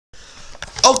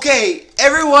Okay,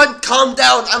 everyone calm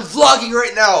down. I'm vlogging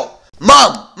right now.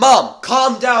 Mom,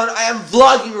 calm down. I am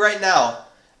vlogging right now.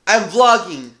 I'm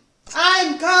vlogging.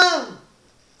 I'm calm.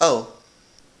 Oh.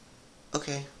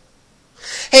 Okay.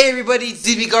 Hey everybody, it's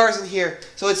DB Garson here.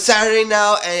 So it's Saturday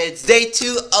now and it's day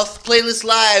 2 of Playlist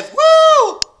Live.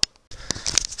 Woo!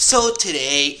 So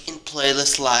today in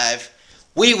Playlist Live,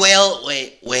 we will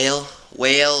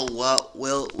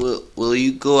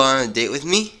you go on a date with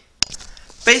me?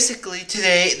 Basically,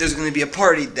 today there's going to be a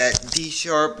party that D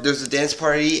Sharp, there's a dance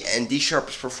party, and D Sharp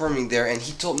is performing there, and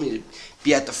he told me to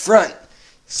be at the front.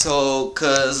 So,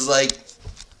 cause like,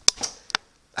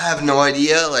 I have no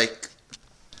idea like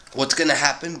what's gonna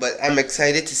happen, but I'm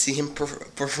excited to see him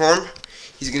perform.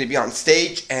 He's gonna be on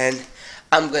stage, and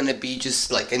I'm gonna be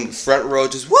just like in the front row,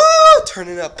 just woo,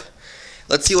 turning up.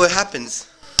 Let's see what happens.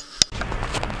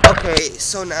 Okay,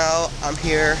 so now I'm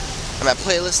here. I'm at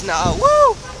Playlist now.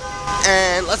 Woo!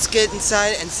 And let's get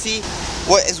inside and see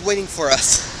what is waiting for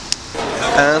us.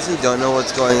 I honestly don't know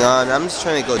what's going on. I'm just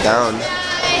trying to go down.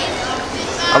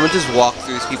 I'm gonna just walk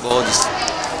through these people. Just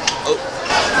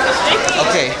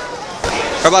okay.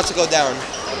 We're about to go down.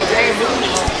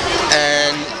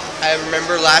 And I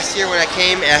remember last year when I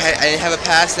came and I didn't have a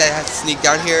pass, that I had to sneak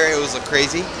down here. It was like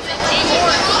crazy.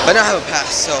 But now I have a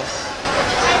pass, so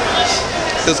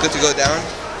it feels good to go down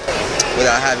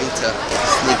without having to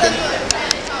sneak in.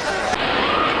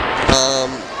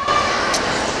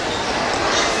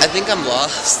 I think I'm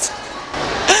lost.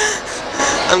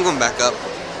 I'm going back up.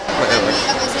 Whatever.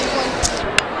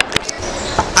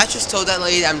 I just told that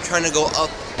lady I'm trying to go up,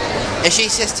 and she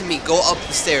says to me, go up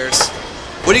the stairs.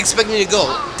 What do you expect me to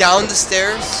go? Down the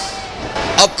stairs?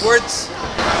 Upwards?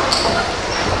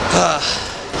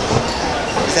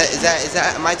 Is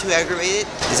that, am I too aggravated?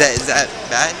 Is that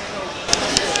bad?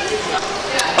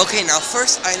 Okay, now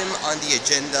first item on the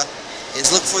agenda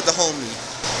is look for the homie,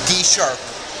 D Sharp.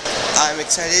 I'm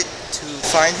excited to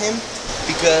find him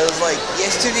because like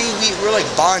yesterday we were like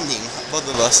bonding, both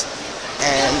of us,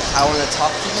 and I want to talk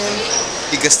to him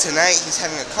because tonight he's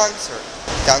having a concert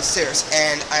downstairs,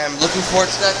 and I am looking forward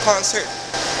to that concert,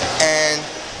 and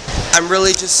I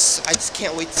just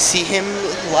can't wait to see him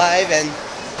live, and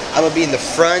I'm gonna be in the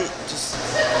front just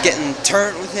getting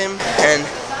turned with him, and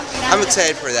I'm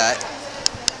excited for that.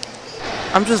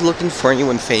 I'm just looking for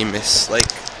anyone famous.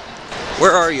 Like,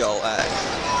 where are y'all at?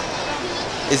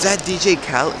 Is that DJ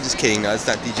Khaled? Just kidding, no, it's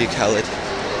not DJ Khaled.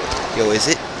 Yo, is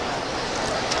it?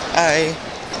 Hi.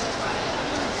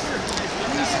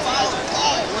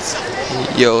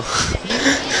 Yo.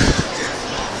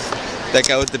 That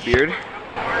guy with the beard?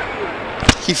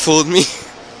 He fooled me.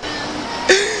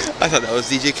 I thought that was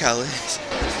DJ Khaled.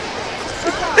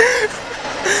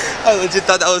 I legit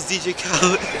thought that was DJ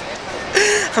Khaled.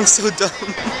 I'm so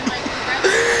dumb.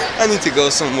 I need to go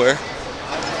somewhere.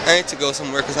 I need to go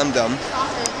somewhere because I'm dumb.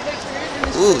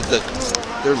 Ooh, look.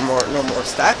 There's no more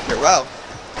staff here. Wow.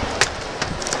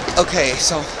 Okay,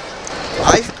 so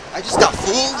I just got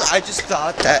fooled. I just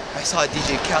thought that I saw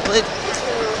DJ Khaled,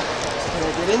 and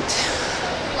I didn't.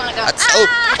 You wanna go? That's,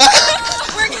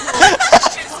 We're good.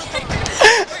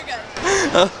 We're good.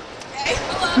 Okay.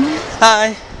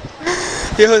 Hi.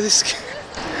 Yo, this.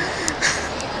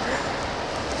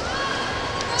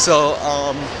 So,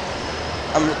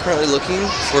 I'm currently looking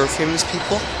for famous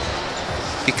people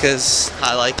because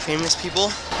I like famous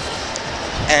people,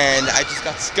 and I just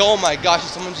got scared. Oh my gosh,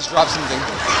 someone just dropped something.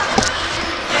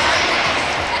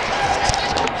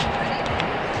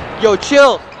 Yo,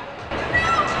 chill.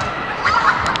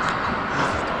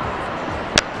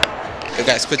 Yo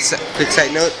guys, quick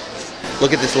side note.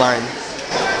 Look at this line.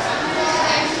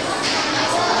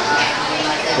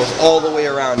 Goes all the way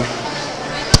around.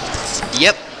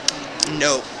 Yep.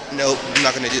 Nope, I'm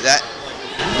not gonna do that.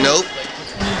 Nope.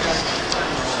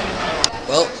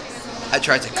 Well, I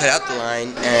tried to cut out the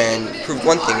line and prove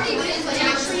one thing,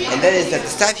 and that is that the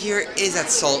staff here is as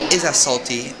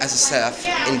salty as the staff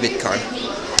in VidCon.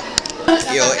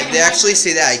 Yo, if they actually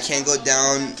say that I can't go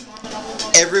down,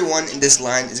 everyone in this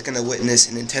line is gonna witness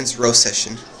an intense roast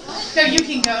session. No, you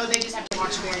can go. They just have to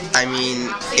watch me. I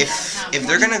mean, if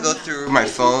they're gonna go through my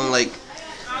phone, like,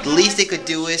 the least they could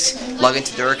do is log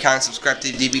into their account and subscribe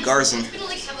to DB Garson.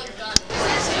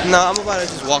 No, I'm about to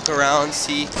just walk around,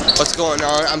 see what's going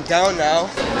on. I'm down now.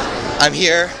 I'm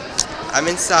here. I'm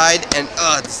inside, and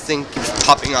this thing keeps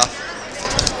popping off.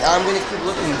 Now I'm gonna keep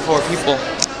looking for people.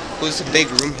 Oh, there's a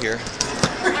big room here.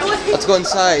 Let's go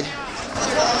inside.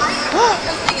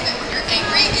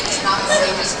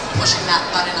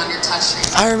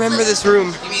 I remember this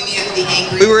room.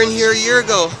 We were in here a year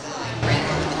ago.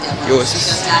 Yo, is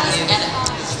this?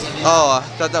 Oh, I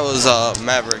thought that was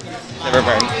Maverick. Never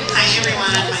mind. Hi everyone,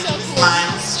 my name is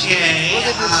Miles J.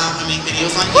 I make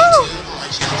videos on YouTube. My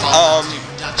channel called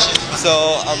Productions.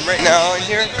 So right now in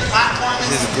here,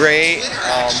 this is great.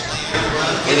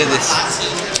 Look at this.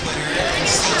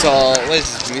 It's all, what is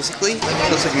this, Musical.ly? It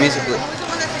looks like Musical.ly.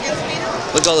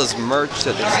 Look at all this merch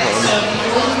that they're selling.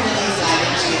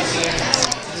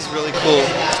 This is really cool.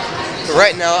 So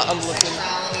right now I'm looking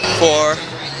for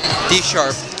D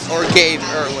Sharp or Gabe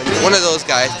Irwin, one of those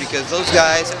guys, because those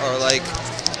guys are like,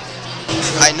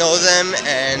 I know them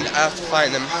and I have to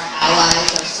find them.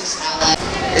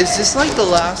 Is this like the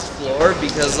last floor?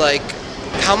 Because like,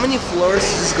 how many floors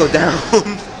does this go down?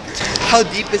 How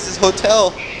deep is this hotel?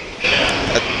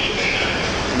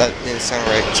 That didn't sound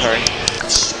right, sorry.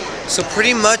 So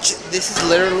pretty much, this is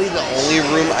literally the only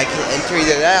room I can enter.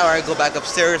 Either that or I go back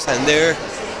upstairs and there,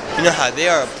 you know how they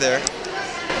are up there.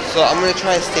 So I'm gonna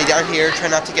try and stay down here, try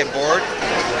not to get bored,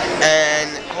 and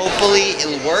hopefully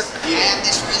it'll work.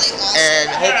 And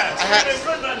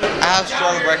I have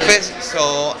strong breakfast,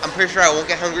 so I'm pretty sure I won't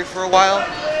get hungry for a while.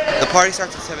 The party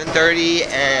starts at 7:30,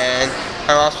 and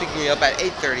my mom's picking me up at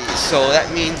 8:30. So that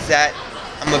means that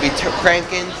I'm gonna be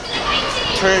cranking,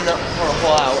 turning up for a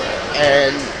whole hour.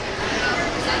 And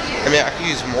I mean, I could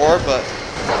use more, but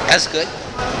that's good.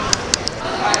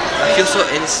 I feel so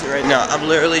innocent right now. I'm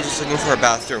literally just looking for a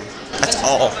bathroom. That's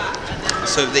all.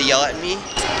 So if they yell at me,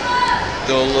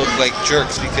 they'll look like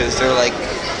jerks because they're like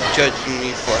judging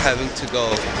me for having to go.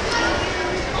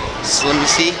 So let me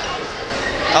see.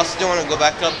 I also don't want to go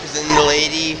back up because then the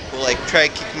lady will like try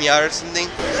to kick me out or something.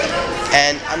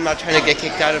 And I'm not trying to get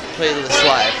kicked out of Playlist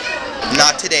Live.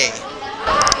 Not today.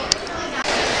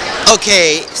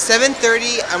 Okay,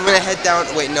 7:30, I'm gonna head down.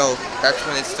 Wait, no, that's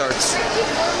when it starts.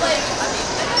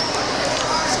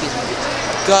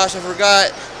 Gosh, I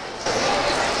forgot.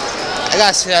 I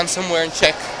gotta sit down somewhere and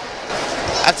check.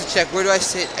 I have to check. Where do I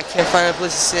sit? I can't find a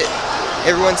place to sit.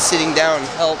 Everyone's sitting down.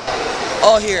 Help.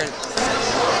 Oh, here.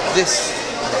 This.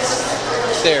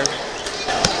 There.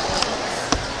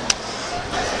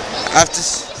 I have to.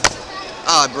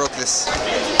 Ah, I broke this.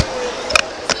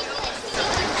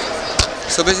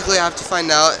 So basically, I have to find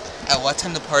out at what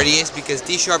time the party is because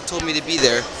D Sharp told me to be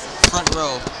there, front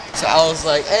row. So I was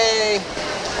like, hey.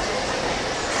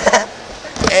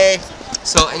 Hey.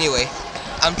 So anyway,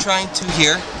 I'm trying to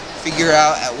figure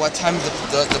out at what time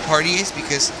the party is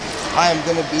because I am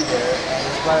gonna be there and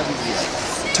it's gonna be like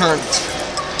turned.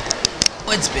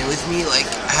 What's been with me? Like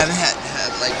I haven't had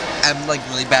like I'm like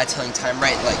really bad telling time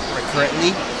right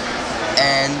currently,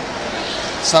 and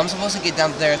so I'm supposed to get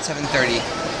down there at 7:30,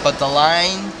 but the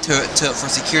line for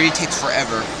security takes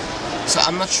forever. So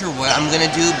I'm not sure what I'm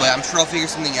gonna do, but I'm sure I'll figure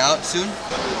something out soon.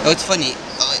 Oh, it's funny.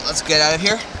 Let's get out of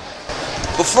here.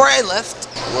 Before I left,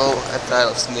 well, I thought I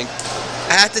left something.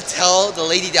 I had to tell the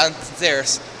lady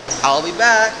downstairs, I'll be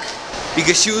back,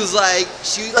 because she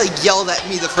yelled at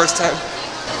me the first time.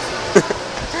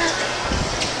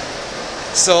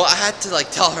 So I had to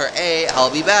like tell her, hey, I'll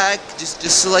be back, just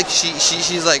so like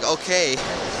she's like okay.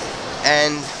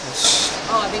 And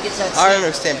Oh, I think it's that. I don't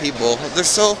understand people.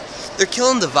 They're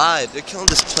killing the vibe. They're killing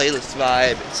this playlist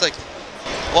vibe. It's like,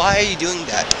 why are you doing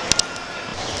that?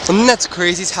 Something that's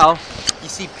crazy is how you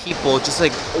see people just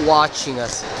like watching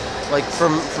us, like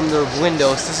from their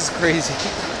windows. This is crazy.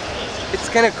 It's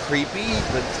kind of creepy,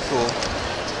 but it's cool.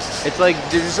 It's like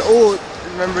they're just, oh,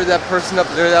 remember that person up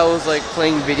there that was like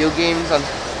playing video games on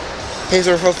his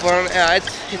or her phone? Yeah,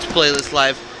 it's Playlist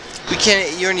Live. You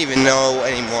don't even know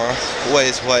anymore what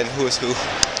is what and who is who.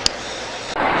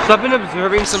 So I've been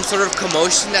observing some sort of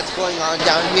commotion that's going on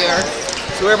down here.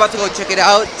 So we're about to go check it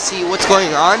out, see what's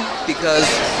going on, because,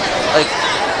 like,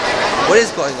 what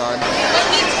is going on?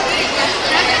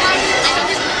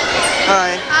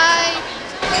 Hi. Hi.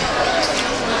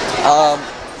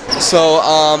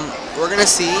 We're gonna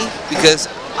see, because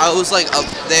I was like up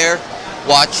there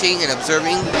watching and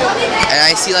observing, and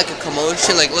I see like a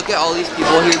commotion. Like, look at all these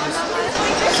people here.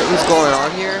 Something's going on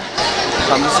here.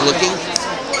 So I'm just looking,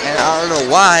 and I don't know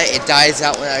why it dies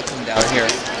out when I come down here.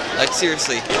 Like,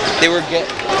 seriously, they were like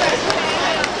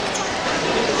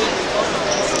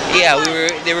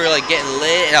getting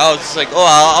lit, and I was just like, oh,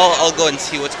 I'll go and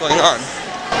see what's going on.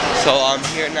 So I'm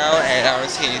here now, and I don't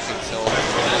see anything. So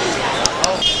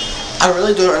I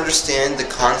really don't understand the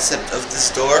concept of this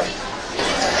door,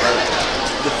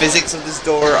 the physics of this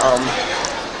door.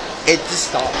 It just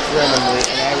stops randomly,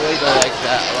 and I really don't like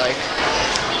that. Like,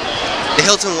 the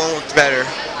Hilton one looked better.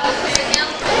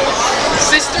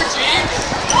 Sister Jean?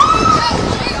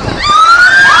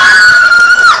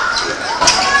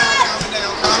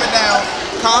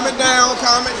 Calm it down.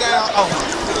 Oh.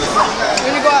 We're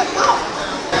gonna go out.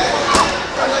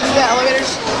 The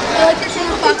elevators.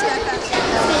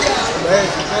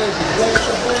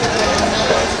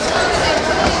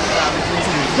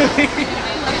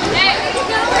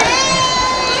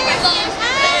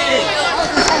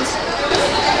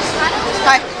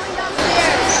 Hi.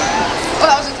 Oh,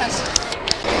 that was intense.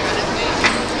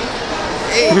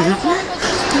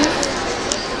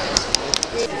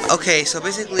 Okay, so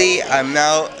basically, I'm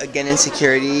now again in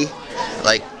security.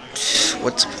 Like,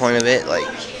 what's the point of it? Like,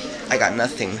 I got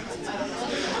nothing.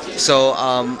 So,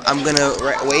 I'm gonna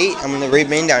wait. I'm gonna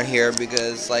remain down here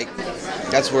because, like,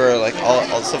 that's where, like, all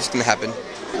the stuff's gonna happen.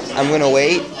 I'm gonna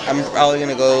wait. I'm probably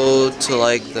gonna go to,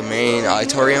 like, the main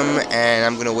auditorium, and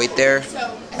I'm gonna wait there.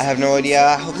 I have no idea.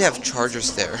 I hope they have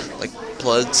chargers there, like,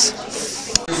 plugs.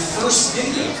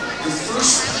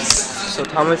 So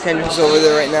Thomas Hendricks is over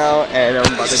there right now, and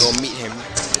I'm about to go meet him.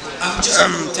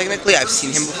 Technically, I've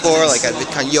seen him before. Like, I've been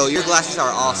kind of, yo, your glasses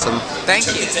are awesome. Thank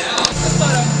you.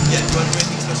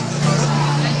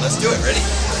 Let's do it. Ready?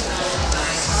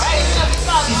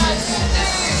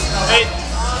 Hey,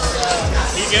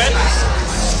 you good?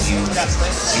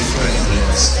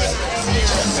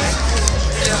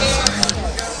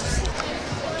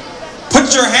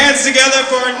 Put your hands together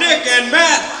for Nick and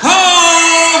Matt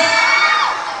Hall!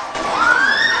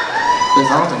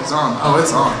 I don't think it's on. Oh,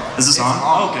 it's on. Is this on?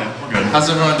 Oh, okay, we're good. How's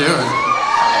everyone doing?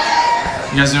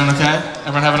 You guys doing okay?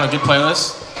 Everyone having a good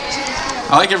playlist?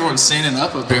 I like everyone standing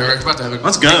up here. We're about to have a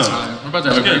Let's great go. time. We're about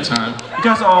to have a great time. You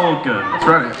guys all look good. Let's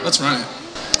run it. Let's run it.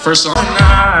 First song.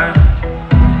 Tonight,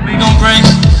 we gon' break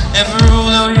every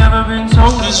rule that we ever been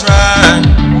told is right.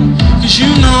 Cause you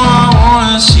know I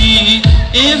wanna see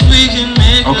if we can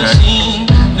make a scene.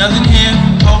 Nothing here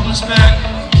holding us back,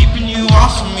 keeping you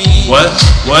off of me. What?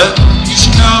 What? You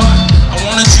should know, I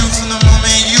wanted you from the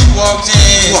moment you walked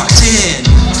in.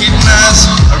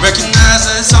 I recognize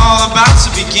that it's all about to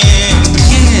begin.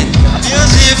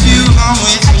 Feels if you come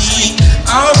with me,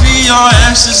 I'll be your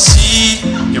ecstasy.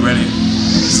 Get ready.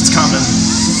 It's coming.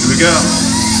 Here we go.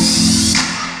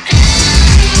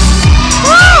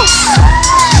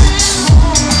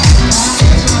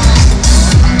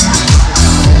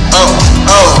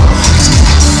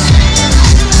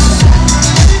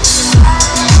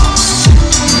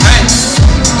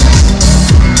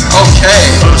 Okay.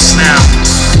 Oh, snap.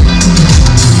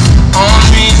 On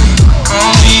me,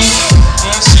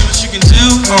 wanna see what you can do.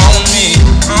 On me,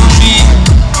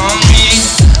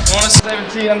 wanna see.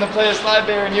 17 on the Playlist Live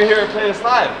there, and you're here at Playlist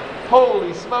Live.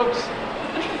 Holy smokes.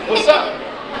 What's up?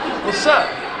 What's up?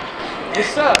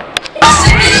 What's up?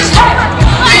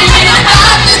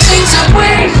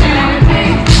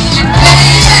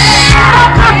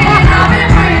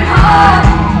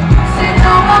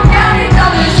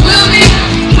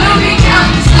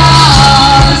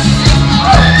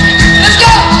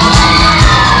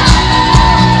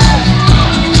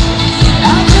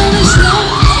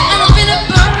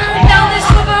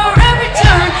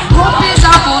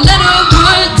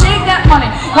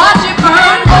 Watch it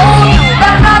burn gold,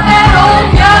 but not that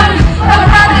old gun. But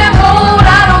not that old,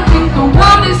 I don't think the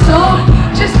world is sold.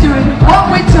 Just doing what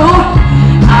we're told.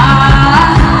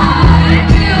 I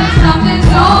feel something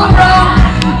so wrong.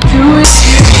 Do it.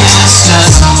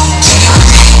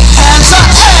 Hands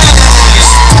up.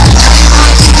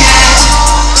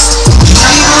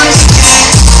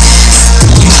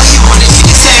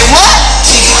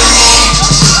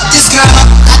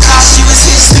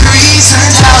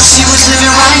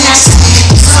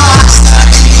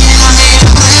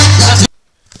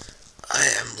 I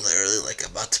am literally like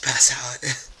about to pass out,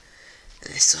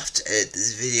 and I still have to edit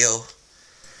this video.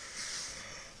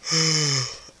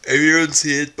 If you don't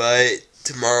see it by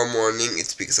tomorrow morning,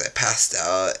 it's because I passed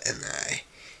out and I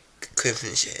couldn't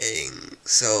finish editing.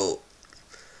 So,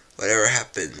 whatever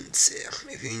happens,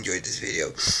 if you enjoyed this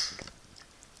video,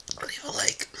 leave a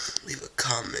like, leave a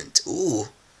comment. Ooh,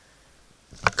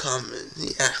 a comment,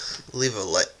 yeah. Leave a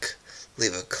like,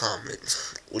 leave a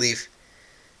comment, leave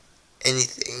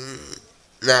anything,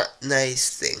 not nice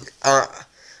thing.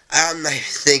 I'm not even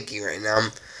thinking right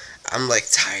now. I'm like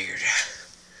tired.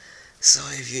 So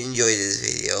if you enjoyed this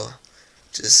video,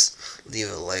 just leave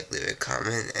a like, leave a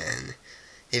comment, and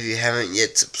if you haven't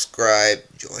yet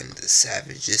subscribed, join the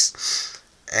Savages.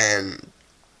 And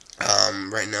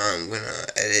right now I'm gonna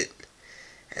edit,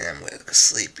 and I'm gonna go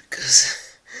sleep because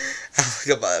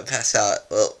I'm about to pass out.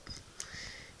 Well,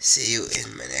 see you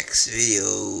in my next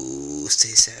video.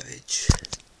 Stay savage.